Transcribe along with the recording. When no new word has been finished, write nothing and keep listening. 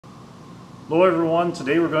Hello everyone,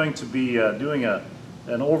 today we're going to be doing an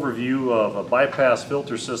overview of a bypass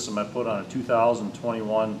filter system I put on a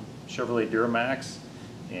 2021 Chevrolet Duramax,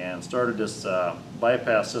 and started this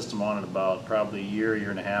bypass system on it about probably a year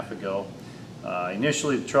and a half ago.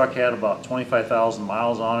 Initially the truck had about 25,000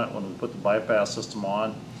 miles on it when we put the bypass system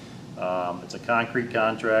on. It's a concrete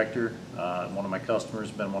contractor. Been one of my customers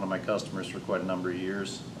for quite a number of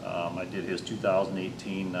years. I did his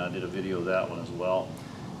 2018, did a video of that one as well.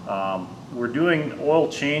 We're doing oil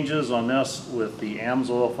changes on this with the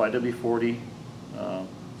Amsoil 5W40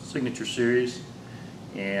 Signature Series,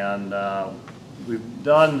 and we've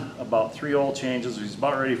done about 3 oil changes. He's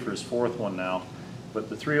about ready for his 4th one now, but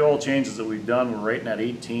the 3 oil changes that we've done, we're right in that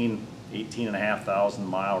 18,500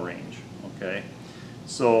 mile range. Okay,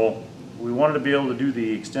 so we wanted to be able to do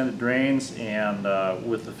the extended drains, and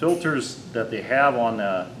with the filters that they have on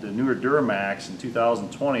the newer Duramax in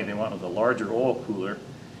 2020, they went with a larger oil cooler.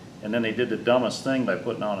 And then they did the dumbest thing by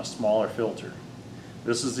putting on a smaller filter.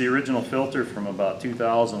 This is the original filter from about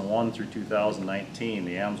 2001 through 2019,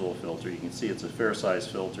 the Amsoil filter. You can see it's a fair size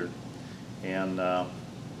filter. And the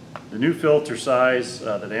new filter size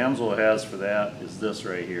that Amsoil has for that is this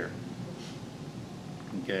right here.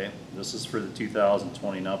 Okay, this is for the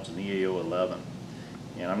 2020 NUPs and EAO 11.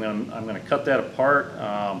 And I'm gonna cut that apart.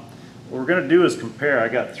 What we're gonna do is compare. I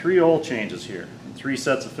got 3 oil changes here. 3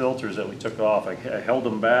 sets of filters that we took off. I held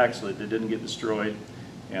them back so that they didn't get destroyed,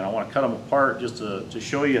 and I want to cut them apart just to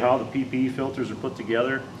show you how the PPE filters are put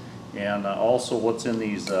together, and also what's in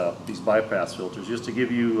these bypass filters, just to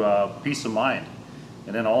give you peace of mind.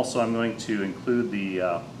 And then also I'm going to include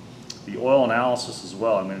the oil analysis as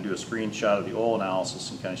well. I'm going to do a screenshot of the oil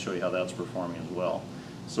analysis and kind of show you how that's performing as well.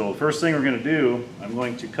 So the first thing we're going to do, I'm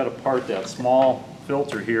going to cut apart that small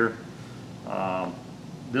filter here.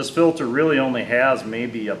 This filter really only has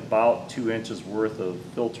maybe about 2 inches worth of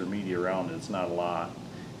filter media around it. It's not a lot.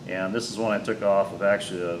 And this is one I took off of,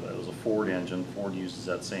 actually it was a Ford engine. Ford uses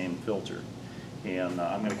that same filter. And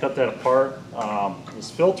I'm going to cut that apart. This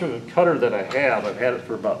filter, the cutter that I have, I've had it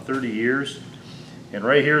for about 30 years. And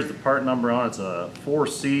right here is the part number on it. It's a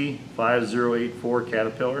 4C5084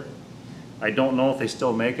 Caterpillar. I don't know if they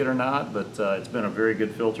still make it or not, but it's been a very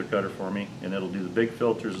good filter cutter for me. And it'll do the big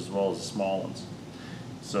filters as well as the small ones.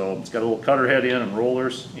 So it's got a little cutter head in and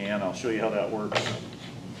rollers, and I'll show you how that works.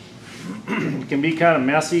 It can be kind of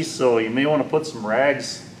messy, so you may want to put some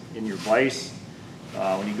rags in your vise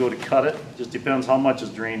when you go to cut it. Just depends how much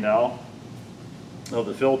is drained out of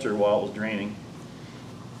the filter while it was draining.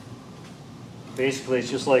 Basically,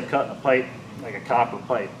 it's just like cutting a pipe, like a copper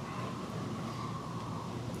pipe.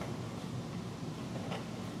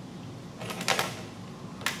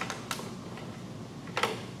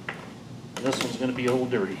 This one's going to be a little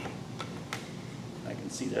dirty. I can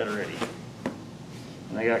see that already.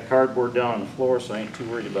 And I got cardboard down on the floor, so I ain't too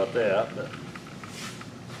worried about that. But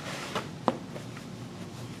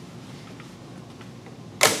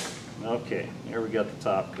okay, here we got the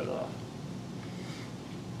top cut off.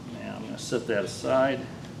 Now I'm going to set that aside.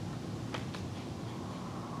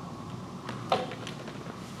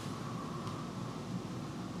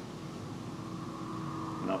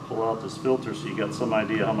 I'll pull out this filter so you got some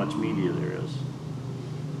idea how much media there is.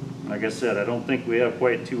 Like I said, I don't think we have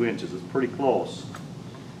quite 2 inches. It's pretty close.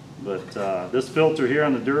 But this filter here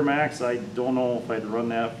on the Duramax, I don't know if I'd run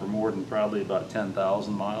that for more than probably about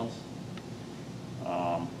 10,000 miles.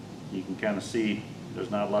 You can kind of see there's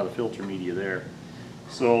not a lot of filter media there.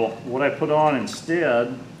 So what I put on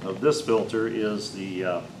instead of this filter is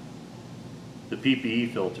the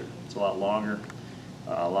PPE filter. It's a lot longer.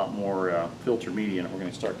 A lot more filter media, and we're going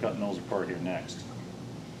to start cutting those apart here next.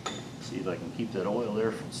 See if I can keep that oil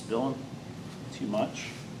there from spilling too much.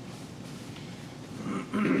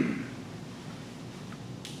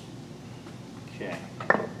 Okay.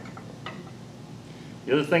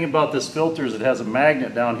 The other thing about this filter is it has a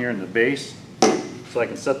magnet down here in the base, so I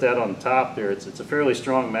can set that on top there. It's a fairly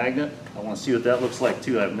strong magnet. I want to see what that looks like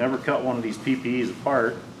too. I've never cut one of these PPEs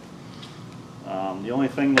apart. The only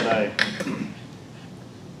thing that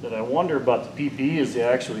I wonder about the PPE is the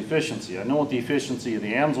actual efficiency. I know what the efficiency of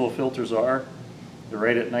the Amsoil filters are. They're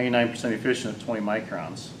right at 99% efficient at 20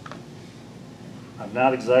 microns. I'm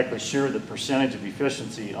not exactly sure the percentage of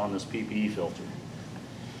efficiency on this PPE filter.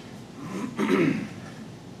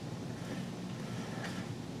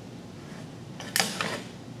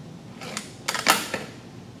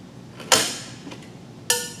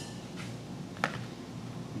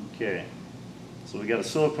 Okay, so we got a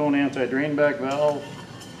silicone anti-drain back valve.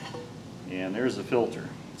 And there's the filter.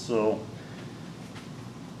 So,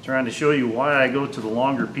 trying to show you why I go to the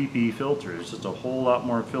longer PPE filter. There's just a whole lot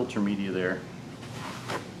more filter media there.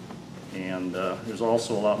 And there's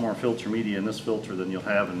also a lot more filter media in this filter than you'll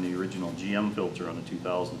have in the original GM filter on the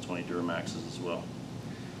 2020 Duramaxes as well.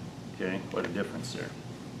 Okay, quite a difference there.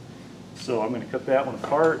 So I'm going to cut that one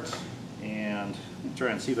apart and try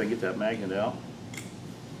and see if I can get that magnet out.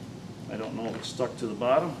 I don't know if it's stuck to the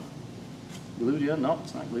bottom. Glued in? No,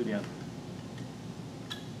 it's not glued in.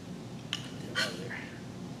 Get it out of there.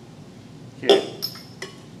 Okay.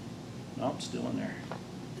 Nope, still in there.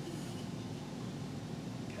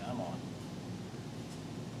 Come on.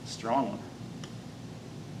 Strong one.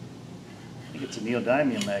 I think it's a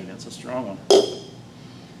neodymium magnet. It's a strong one.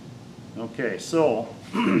 Okay, so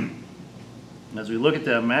as we look at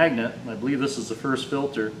that magnet, I believe this is the first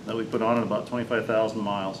filter that we put on at about 25,000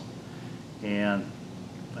 miles. And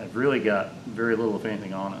I've really got very little, if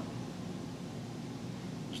anything, on it.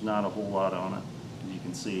 There's not a whole lot on it, as you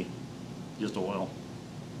can see. Just oil.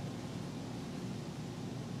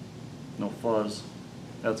 No fuzz.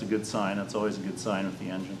 That's a good sign. That's always a good sign with the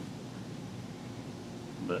engine.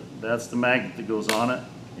 But that's the magnet that goes on it.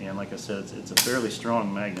 And like I said, it's a fairly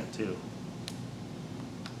strong magnet too,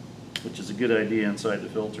 which is a good idea inside the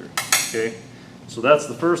filter. Okay, so that's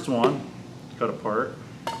the first one cut apart.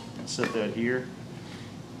 I'll set that here,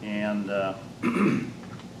 and let's go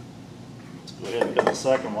ahead and cut the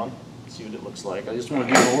second one, see what it looks like. I just want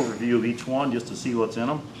to give an overview of each one just to see what's in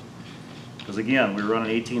them, because again, we're running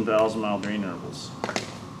 18,000 mile drain intervals.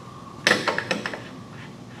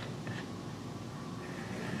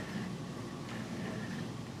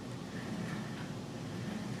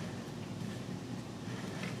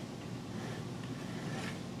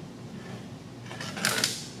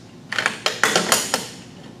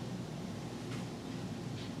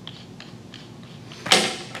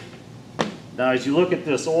 Now as you look at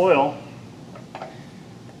this oil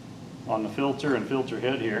on the filter and filter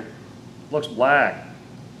head here, it looks black.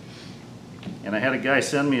 And I had a guy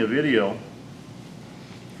send me a video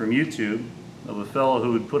from YouTube of a fellow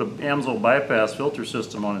who had put an Amsoil bypass filter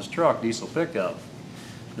system on his truck, diesel pickup.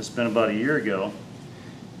 This has been about a year ago.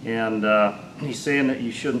 And he's saying that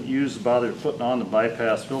you shouldn't bother putting on the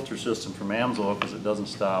bypass filter system from Amsoil because it doesn't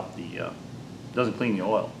stop the, doesn't clean the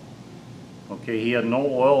oil. Okay, he had no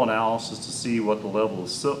oil analysis to see what the level of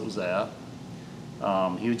soot was at.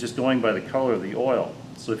 He was just going by the color of the oil.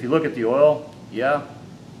 So if you look at the oil, yeah,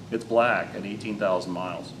 it's black at 18,000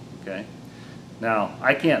 miles. Okay, now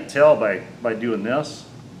I can't tell by doing this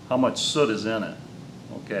how much soot is in it.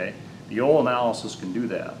 Okay, the oil analysis can do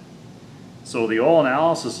that. So the oil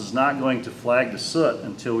analysis is not going to flag the soot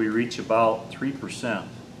until we reach about 3%.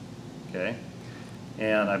 Okay,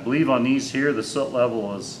 and I believe on these here the soot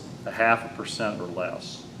level is 0.5% or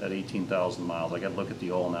less at 18,000 miles. I got to look at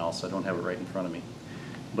the oil analysis. I don't have it right in front of me.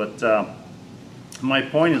 But my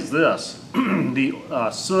point is this: the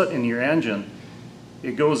soot in your engine,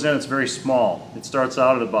 it goes in. It's very small. It starts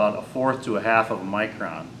out at about 1/4 to 1/2 of a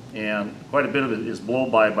micron, and quite a bit of it is blow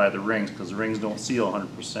by the rings because the rings don't seal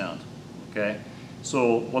 100%. Okay,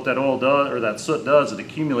 so what that oil does, or that soot does, it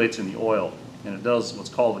accumulates in the oil, and it does what's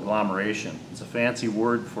called agglomeration. It's a fancy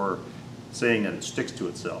word for saying that it sticks to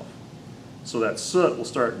itself. So that soot will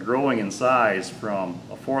start growing in size from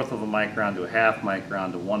 1/4 of a micron to 1/2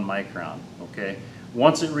 micron to 1 micron. Okay,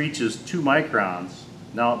 once it reaches 2 microns,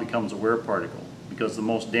 now it becomes a wear particle, because the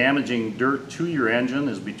most damaging dirt to your engine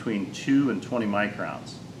is between 2 and 20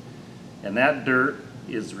 microns, and that dirt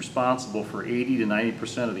is responsible for 80 to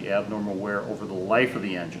 90% of the abnormal wear over the life of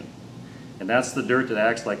the engine. And that's the dirt that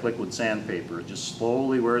acts like liquid sandpaper. It just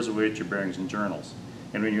slowly wears away at your bearings and journals.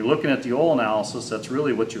 And when you're looking at the oil analysis, that's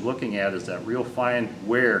really what you're looking at, is that real fine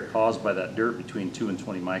wear caused by that dirt between 2 and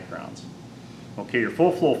 20 microns. Okay, your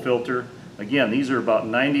full flow filter, again, these are about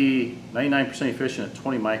 99% efficient at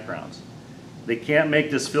 20 microns. They can't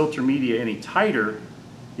make this filter media any tighter.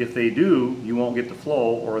 If they do, you won't get the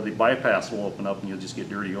flow, or the bypass will open up and you'll just get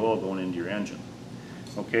dirty oil going into your engine.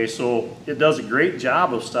 Okay, so it does a great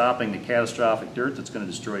job of stopping the catastrophic dirt that's going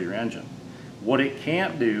to destroy your engine. What it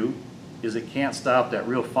can't do is it can't stop that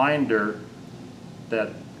real fine dirt that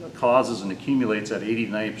causes and accumulates at 80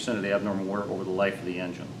 to 90% of the abnormal wear over the life of the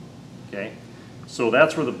engine. Okay, so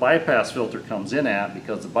that's where the bypass filter comes in at,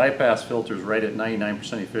 because the bypass filter is right at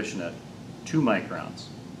 99% efficient at 2 microns.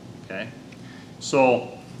 Okay, so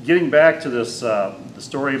getting back to this, the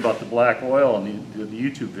story about the black oil and the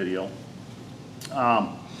YouTube video.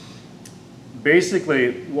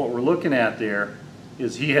 Basically, what we're looking at there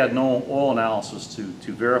is he had no oil analysis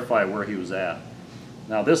to verify where he was at.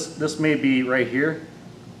 Now this may be right here,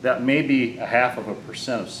 that may be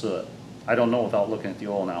 0.5% of soot. I don't know without looking at the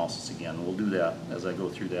oil analysis again. We'll do that as I go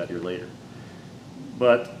through that here later.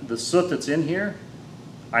 But the soot that's in here,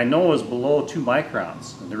 I know is below 2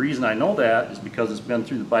 microns. And the reason I know that is because it's been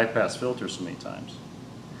through the bypass filter so many times.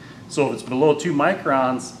 So if it's below 2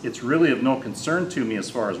 microns, it's really of no concern to me as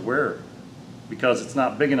far as wear, because it's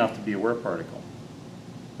not big enough to be a wear particle.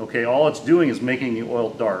 Okay, all it's doing is making the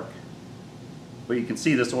oil dark. But you can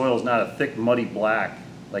see this oil is not a thick, muddy black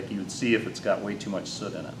like you would see if it's got way too much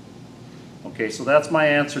soot in it. Okay, so that's my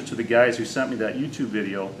answer to the guys who sent me that YouTube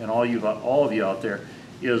video, and all of you out there,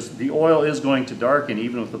 is the oil is going to darken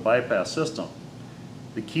even with the bypass system.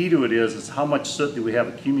 The key to it is how much soot do we have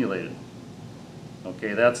accumulated.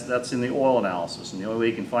 Okay, that's in the oil analysis, and the only way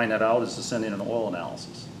you can find that out is to send in an oil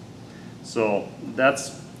analysis. So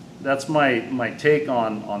that's my take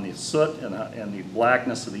on the soot and the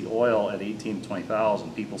blackness of the oil at 18 to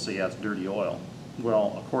 20,000. People say, yeah, it's dirty oil.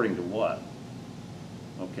 Well, according to what?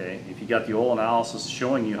 Okay, if you got the oil analysis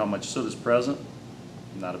showing you how much soot is present,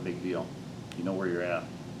 not a big deal. You know where you're at.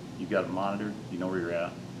 You've got it monitored, you know where you're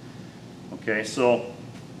at. Okay, so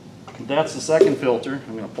that's the second filter.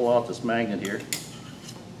 I'm going to pull out this magnet here.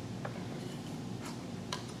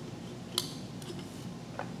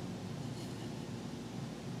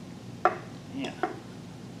 Yeah.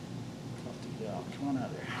 Come on out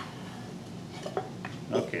there.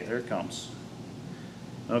 Okay, there it comes.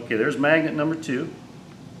 Okay, there's magnet number 2.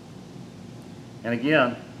 And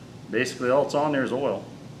again, basically all it's on there is oil.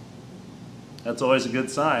 That's always a good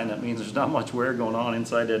sign. That means there's not much wear going on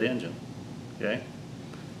inside that engine. Okay?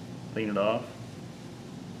 Clean it off.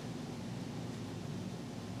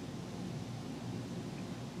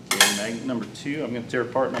 Okay, magnet number 2. I'm going to tear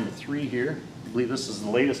apart number 3 here. I believe this is the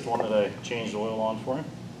latest one that I changed oil on for him.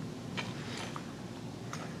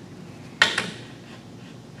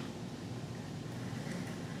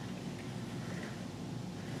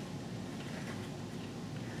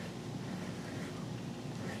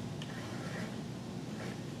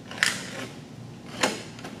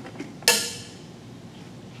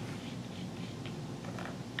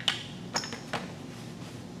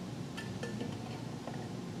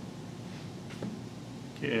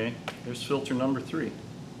 Okay, there's filter number 3.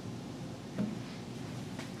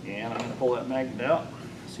 And I'm going to pull that magnet out,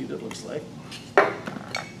 see what it looks like.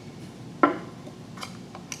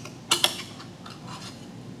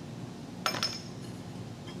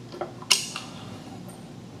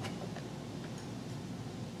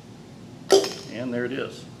 And there it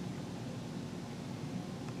is.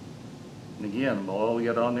 And again, all we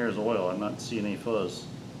got on there is oil. I'm not seeing any fuzz.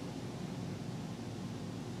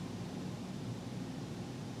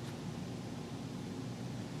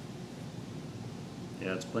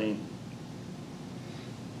 Yeah, it's clean.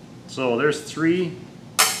 So there's three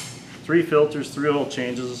filters, 3 oil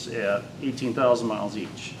changes at 18,000 miles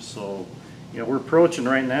each. So, you know, we're approaching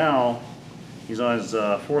right now, he's on his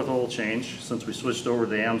 4th oil change since we switched over to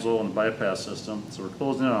the Amsoil and bypass system. So we're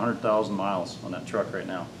closing in on 100,000 miles on that truck right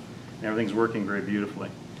now. And everything's working very beautifully.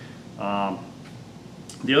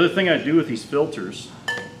 The other thing I do with these filters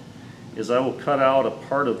is I will cut out a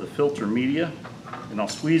part of the filter media and I'll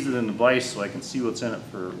squeeze it in the vise so I can see what's in it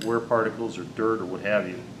for wear particles or dirt or what have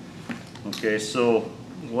you. Okay, so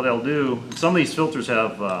what I'll do, some of these filters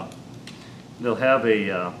have, they'll have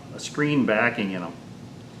a screen backing in them.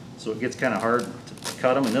 So it gets kind of hard to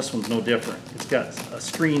cut them, and this one's no different. It's got a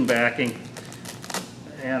screen backing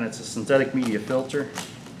and it's a synthetic media filter.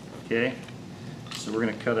 Okay, so we're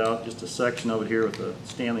going to cut out just a section of it here with a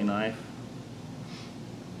Stanley knife.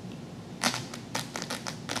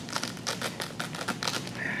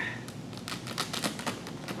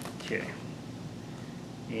 Okay,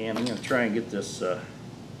 and I'm going to try and get this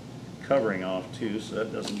covering off too so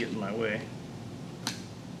that doesn't get in my way.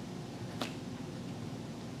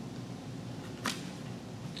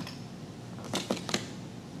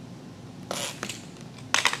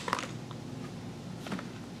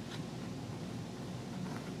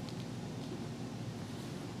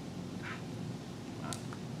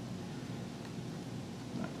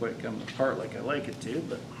 Not quite coming apart like I like it to,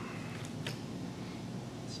 but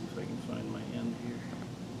let's see if I can find my end here.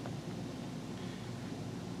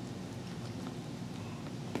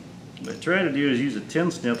 What I try to do is use a tin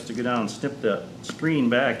snips to go down and snip that screen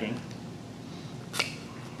backing. It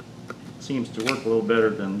seems to work a little better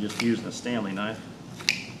than just using a Stanley knife.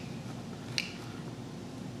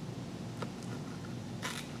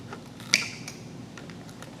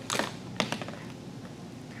 Come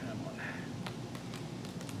on.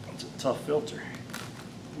 It's a tough filter.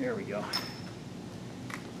 There we go.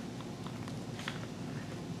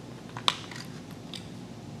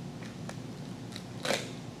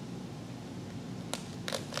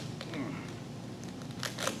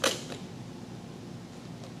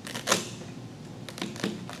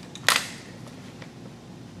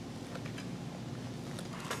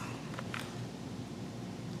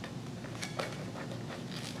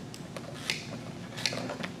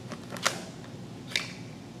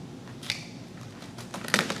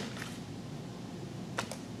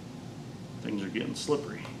 getting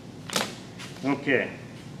slippery. Okay,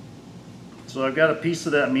 so I've got a piece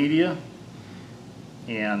of that media,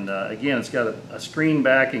 and again, it's got a screen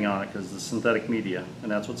backing on it because it's synthetic media,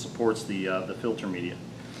 and that's what supports the filter media.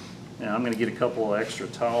 Now I'm going to get a couple of extra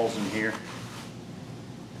towels in here.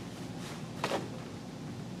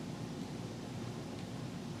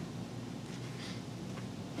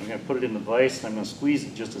 I'm going to put it in the vise, and I'm going to squeeze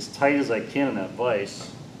it just as tight as I can in that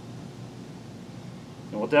vise.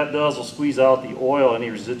 And what that does will squeeze out the oil, any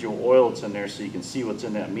residual oil that's in there, so you can see what's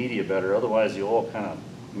in that media better. Otherwise the oil kind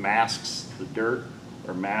of masks the dirt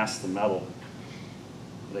or masks the metal.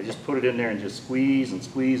 But I just put it in there and just squeeze and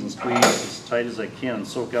squeeze and squeeze as tight as I can and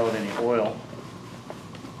soak out any oil.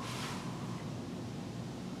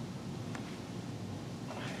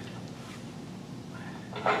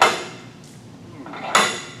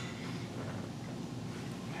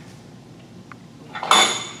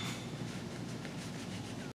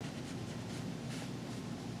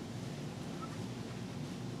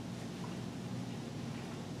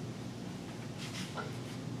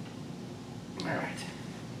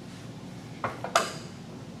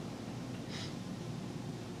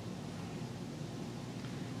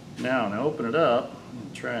 Now, when I open it up, I'm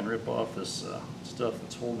going to try and rip off this stuff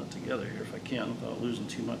that's holding it together here if I can without losing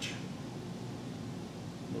too much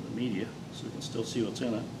of the media, so we can still see what's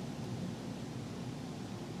in it.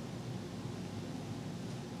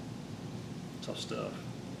 Tough stuff.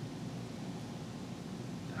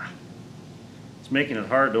 It's making it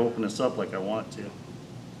hard to open this up like I want it to.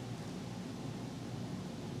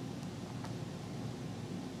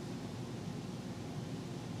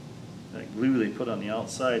 That glue they put on the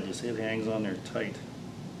outside, just it hangs on there tight.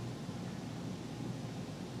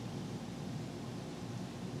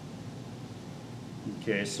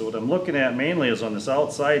 Okay, so what I'm looking at mainly is on this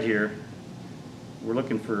outside here, we're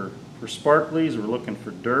looking for sparklies, we're looking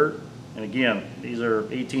for dirt, and again, these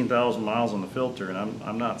are 18,000 miles on the filter, and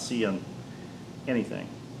I'm not seeing anything.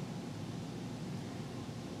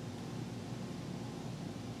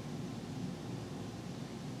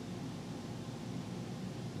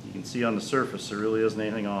 You can see on the surface there really isn't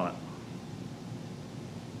anything on it.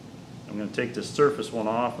 I'm going to take this surface one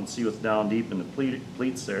off and see what's down deep in the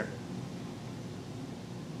pleats there.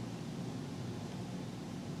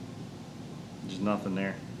 There's nothing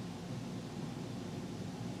there.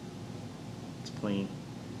 It's clean.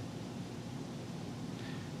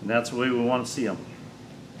 And that's the way we want to see them.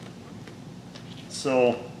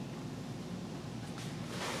 So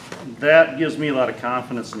that gives me a lot of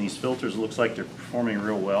confidence in these filters. It looks like they're performing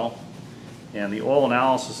real well. And the oil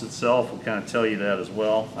analysis itself will kind of tell you that as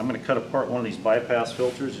well. I'm going to cut apart one of these bypass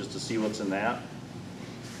filters just to see what's in that,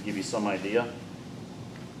 give you some idea.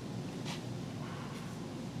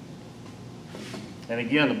 And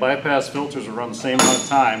again, the bypass filters will run the same amount of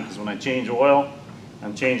time, because when I change oil,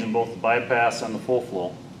 I'm changing both the bypass and the full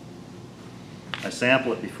flow. I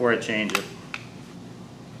sample it before I change it.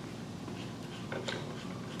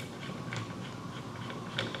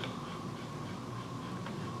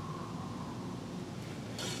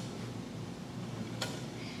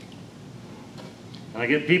 And I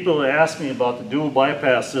get people that ask me about the dual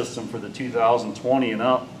bypass system for the 2020 and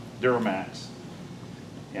up Duramax.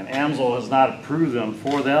 And Amsoil has not approved them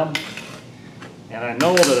for them. And I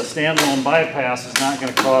know that a standalone bypass is not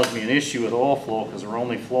going to cause me an issue with oil flow, because we're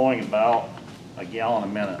only flowing about a gallon a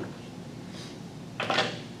minute.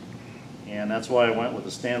 And that's why I went with a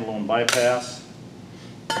standalone bypass.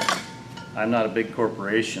 I'm not a big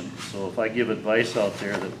corporation, so if I give advice out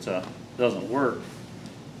there that doesn't work,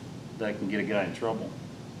 that can get a guy in trouble.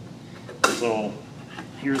 So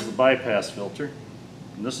here's the bypass filter.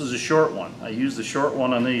 And this is a short one. I used the short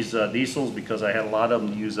one on these diesels because I had a lot of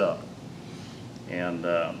them to use up. And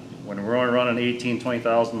when we're only running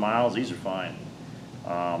 20,000 miles, these are fine.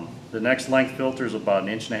 The next length filter is about 1.5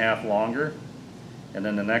 inches longer. And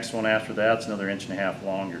then the next one after that's another 1.5 inches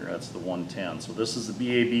longer. That's the 110. So this is the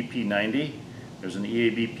BABP 90. There's an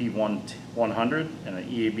EABP 100 and an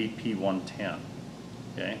EABP 110.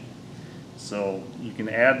 Okay? So you can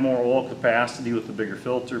add more oil capacity with the bigger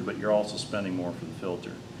filter, but you're also spending more for the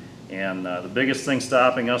filter. And the biggest thing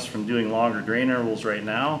stopping us from doing longer drain intervals right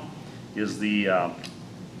now is the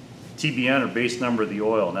TBN, or base number of the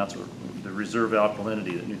oil, and that's what the reserve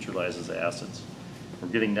alkalinity that neutralizes acids. We're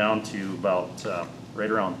getting down to about right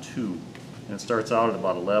around 2, and it starts out at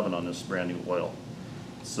about 11 on this brand new oil.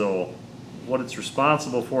 So what it's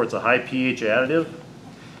responsible for, it's a high pH additive,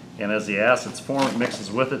 and as the acids form, it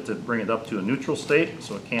mixes with it to bring it up to a neutral state,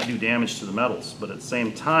 so it can't do damage to the metals. But at the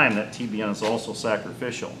same time, that TBN is also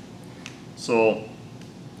sacrificial. So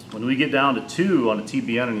when we get down to 2 on the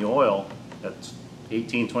TBN in the oil at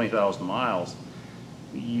 20,000 miles,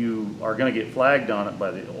 you are going to get flagged on it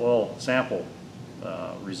by the oil sample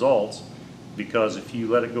results, because if you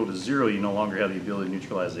let it go to 0, you no longer have the ability to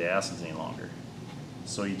neutralize the acids any longer.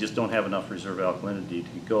 So you just don't have enough reserve alkalinity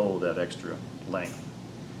to go that extra length.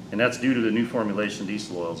 And that's due to the new formulation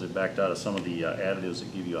diesel oils. They backed out of some of the additives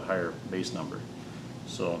that give you a higher base number.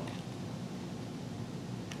 So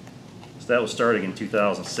that was starting in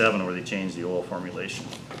 2007, where they changed the oil formulation.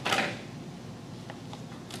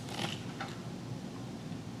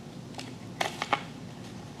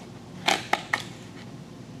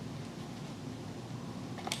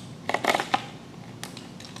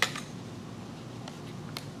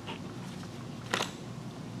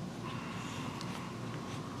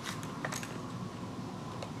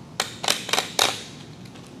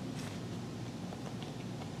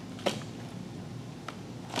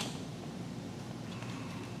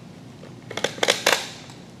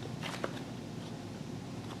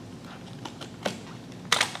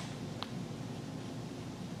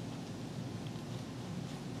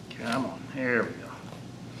 Come on, there we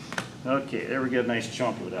go. Okay, there we get a nice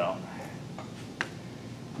chunk of it out.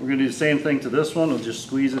 We're going to do the same thing to this one. We'll just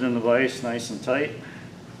squeeze it in the vise nice and tight.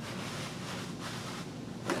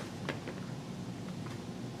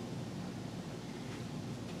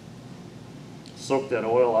 Soak that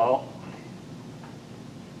oil out.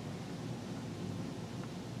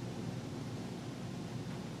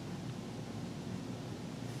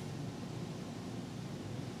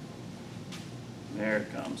 There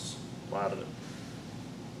it comes, a lot of it.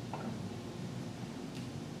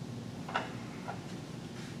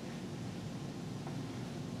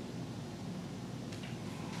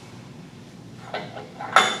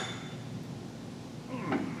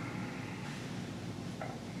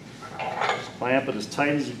 Just clamp it as tight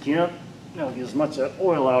as you can. Now get as much of that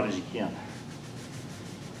oil out as you can.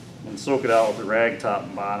 And soak it out with the rag top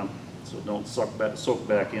and bottom, so it don't soak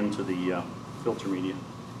back into the filter media.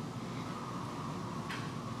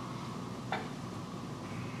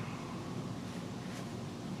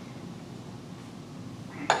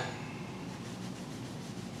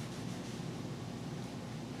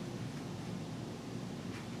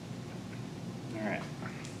 Alright.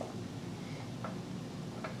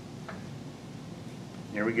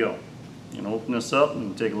 Here we go. You can open this up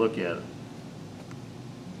and take a look at it.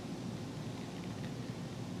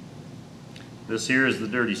 This here is the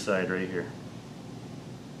dirty side right here.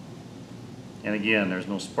 And again, there's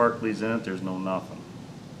no sparklies in it, there's no nothing.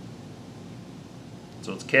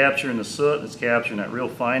 So it's capturing the soot, it's capturing that real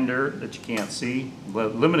fine dirt that you can't see.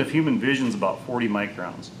 But limit of human vision is about 40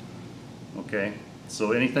 microns. Okay,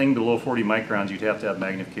 so anything below 40 microns, you'd have to have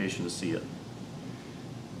magnification to see it.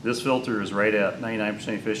 This filter is right at 99%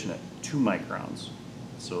 efficient at 2 microns.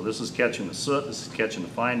 So this is catching the soot, this is catching the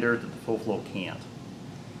fine dirt that the full flow can't.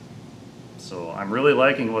 So I'm really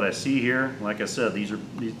liking what I see here. Like I said, these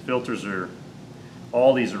filters are,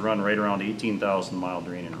 all these are run right around 18,000 mile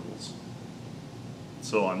drain intervals.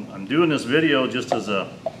 So I'm doing this video just as a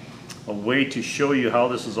way to show you how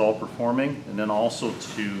this is all performing, and then also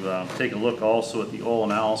to take a look also at the oil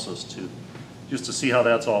analysis just to see how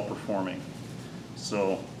that's all performing.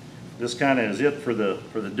 So this kind of is it for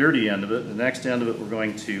the dirty end of it. The next end of it, we're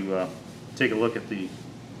going to take a look at the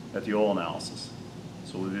oil analysis.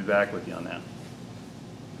 So we'll be back with you on that.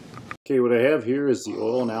 Okay, what I have here is the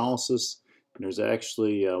oil analysis. And there's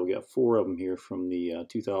actually, we got 4 of them here from the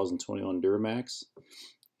 2021 Duramax.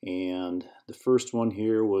 And the first one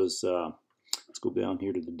here was, let's go down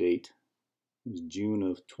here to the date. It was June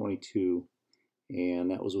of 22.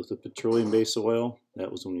 And that was with the petroleum base oil.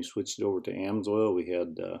 That was when we switched it over to Amsoil. We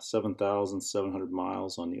had 7,700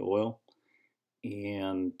 miles on the oil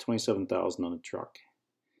and 27,000 on the truck.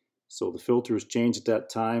 So the filter was changed at that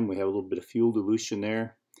time. We have a little bit of fuel dilution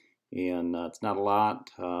there, and it's not a lot.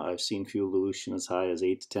 I've seen fuel dilution as high as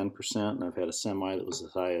 8 to 10%, and I've had a semi that was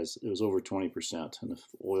as high as, it was over 20%, and the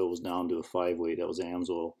oil was down to a 5-weight. That was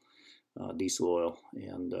Amsoil diesel oil,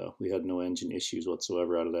 and we had no engine issues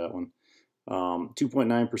whatsoever out of that one.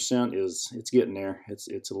 2.9% it's getting there.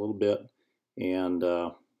 It's a little bit, and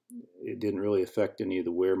it didn't really affect any of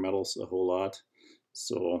the wear metals a whole lot.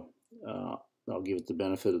 So I'll give it the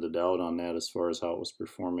benefit of the doubt on that as far as how it was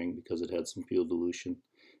performing, because it had some fuel dilution.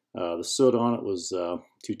 The soot on it was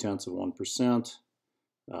 0.2%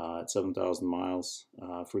 at 7,000 miles.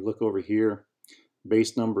 If we look over here,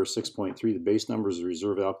 base number is 6.3. The base number is the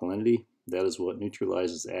reserve alkalinity. That is what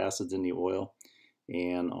neutralizes acids in the oil.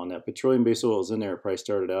 And on that petroleum base oil is in there, it probably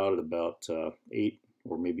started out at about 8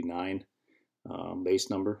 or maybe 9 base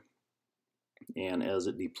number. And as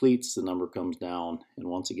it depletes, the number comes down, and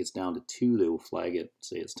once it gets down to 2, they will flag it,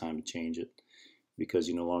 say it's time to change it. because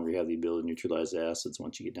you no longer have the ability to neutralize the acids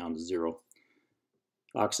once you get down to 0.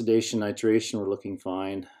 Oxidation, nitration, we're looking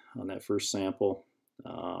fine on that first sample.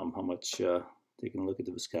 How much, taking a look at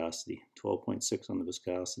the viscosity, 12.6 on the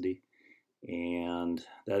viscosity, and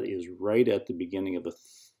that is right at the beginning of a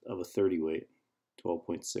 30 weight,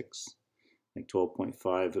 12.6. I think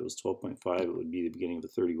 12.5, if it was 12.5, it would be the beginning of the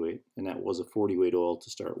 30 weight, and that was a 40 weight oil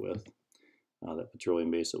to start with, that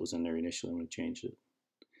petroleum base that was in there initially when we changed it.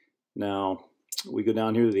 Now, we go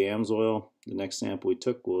down here to the Amsoil. The next sample we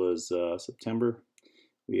took was September.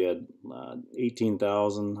 We had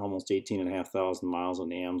 18,000, almost 18,500 miles on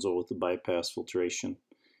the Amsoil with the bypass filtration,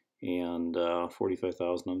 and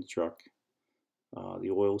 45,000 on the truck. The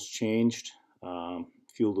oil's changed.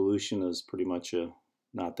 Fuel dilution is pretty much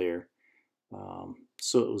not there.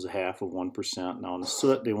 Soot was a half of 1%. Now on the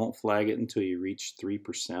soot, they won't flag it until you reach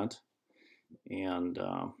 3%. And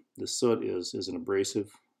the soot is an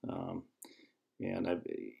abrasive. And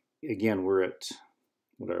again, we're at,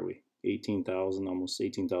 what are we? 18,000, almost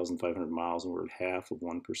 18,500 miles, and we're at half of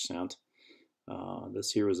 1%.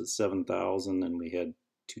 This here was at 7,000, and we had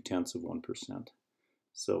 0.2%.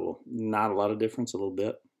 So not a lot of difference, a little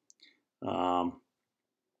bit.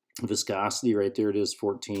 Viscosity right there, it is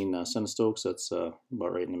 14 centistokes. That's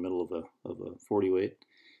about right in the middle of a 40 weight.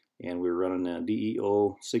 And we're running a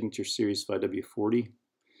DEO Signature Series 5W40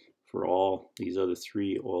 for all these other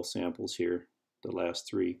 3 oil samples here, the last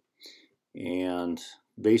 3. And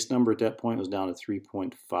base number at that point was down to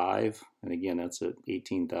 3.5, and again that's at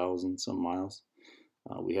 18,000 some miles.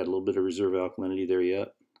 We had a little bit of reserve alkalinity there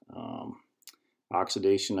yet.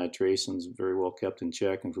 Oxidation, nitration is very well kept in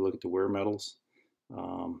check. And if we look at the wear metals,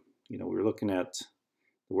 you know, we're looking at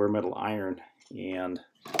the wear metal iron, and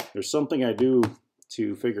there's something I do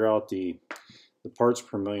to figure out the parts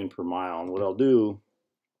per million per mile. And what I'll do,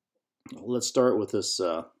 let's start with this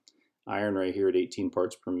iron right here at 18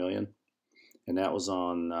 parts per million. And that was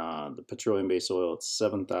on the petroleum base oil at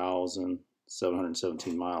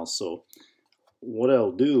 7,717 miles. So what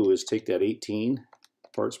I'll do is take that 18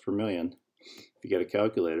 parts per million, if you got a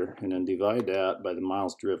calculator, and then divide that by the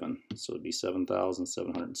miles driven. So it'd be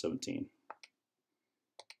 7,717.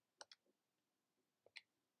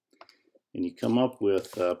 And you come up with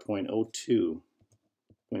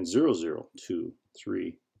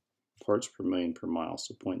 0.0023 parts per million per mile.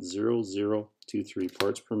 So 0.0023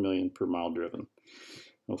 parts per million per mile driven.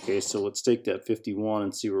 Okay, so let's take that 51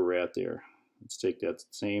 and see where we're at there. Let's take that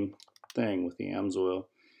same thing with the Amsoil,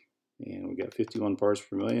 and we got 51 parts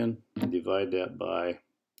per million, and divide that by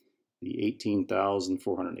the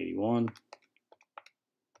 18,481,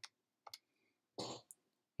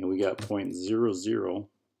 and we got 0.0027.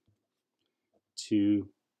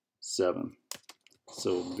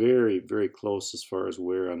 So very, very close as far as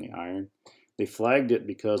wear on the iron. They flagged it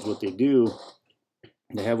because what they do,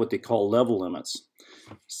 they have what they call level limits.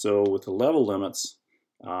 So with the level limits,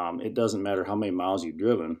 it doesn't matter how many miles you've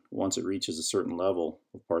driven. Once it reaches a certain level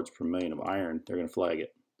of parts per million of iron, they're going to flag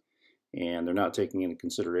it. And they're not taking into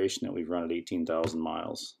consideration that we've run at 18,000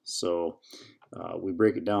 miles. So we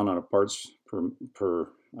break it down on a parts per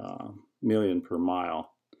million per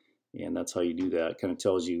mile. And that's how you do that. It kind of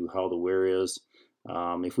tells you how the wear is.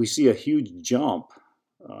 If we see a huge jump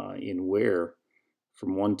in wear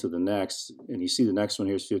from one to the next, and you see the next one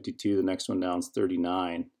here is 52, the next one down is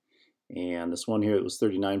 39, and this one here, it was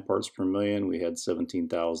 39 parts per million, we had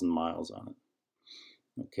 17,000 miles on it.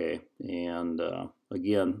 Okay, and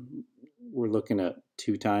again, we're looking at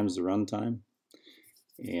 2 times the run time,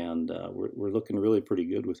 and we're looking really pretty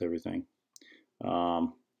good with everything.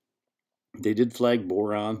 They did flag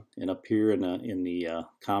boron, and up here in the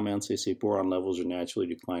comments they say boron levels are naturally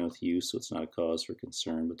declining with use, so it's not a cause for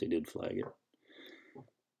concern, but they did flag it.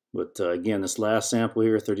 But again, this last sample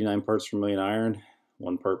here, 39 parts per million iron,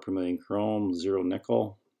 1 part per million chrome, 0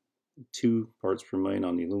 nickel, 2 parts per million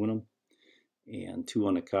on the aluminum, and 2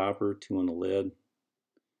 on the copper, 2 on the lead,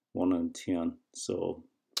 1 on the tin. So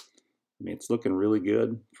I mean, it's looking really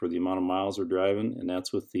good for the amount of miles we're driving, and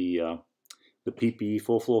that's with the PPE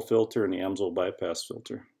full flow filter and the Amsoil bypass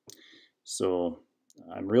filter. So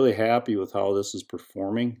I'm really happy with how this is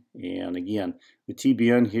performing. And again, the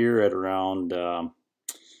TBN here at around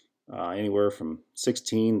anywhere from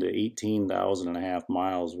 16 to 18,000 and a half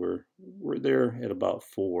miles, we're there at about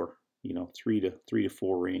 4, you know, 3 to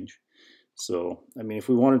 4 range. So I mean, if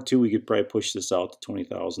we wanted to, we could probably push this out to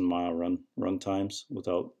 20,000 mile run times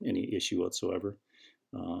without any issue whatsoever.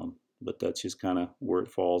 But that's just kind of where it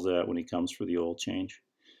falls at when it comes for the oil change.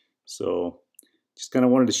 So just kind of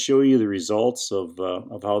wanted to show you the results of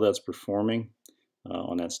how that's performing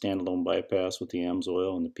on that standalone bypass with the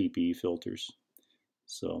Amsoil and the PPE filters.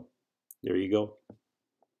 So There you go.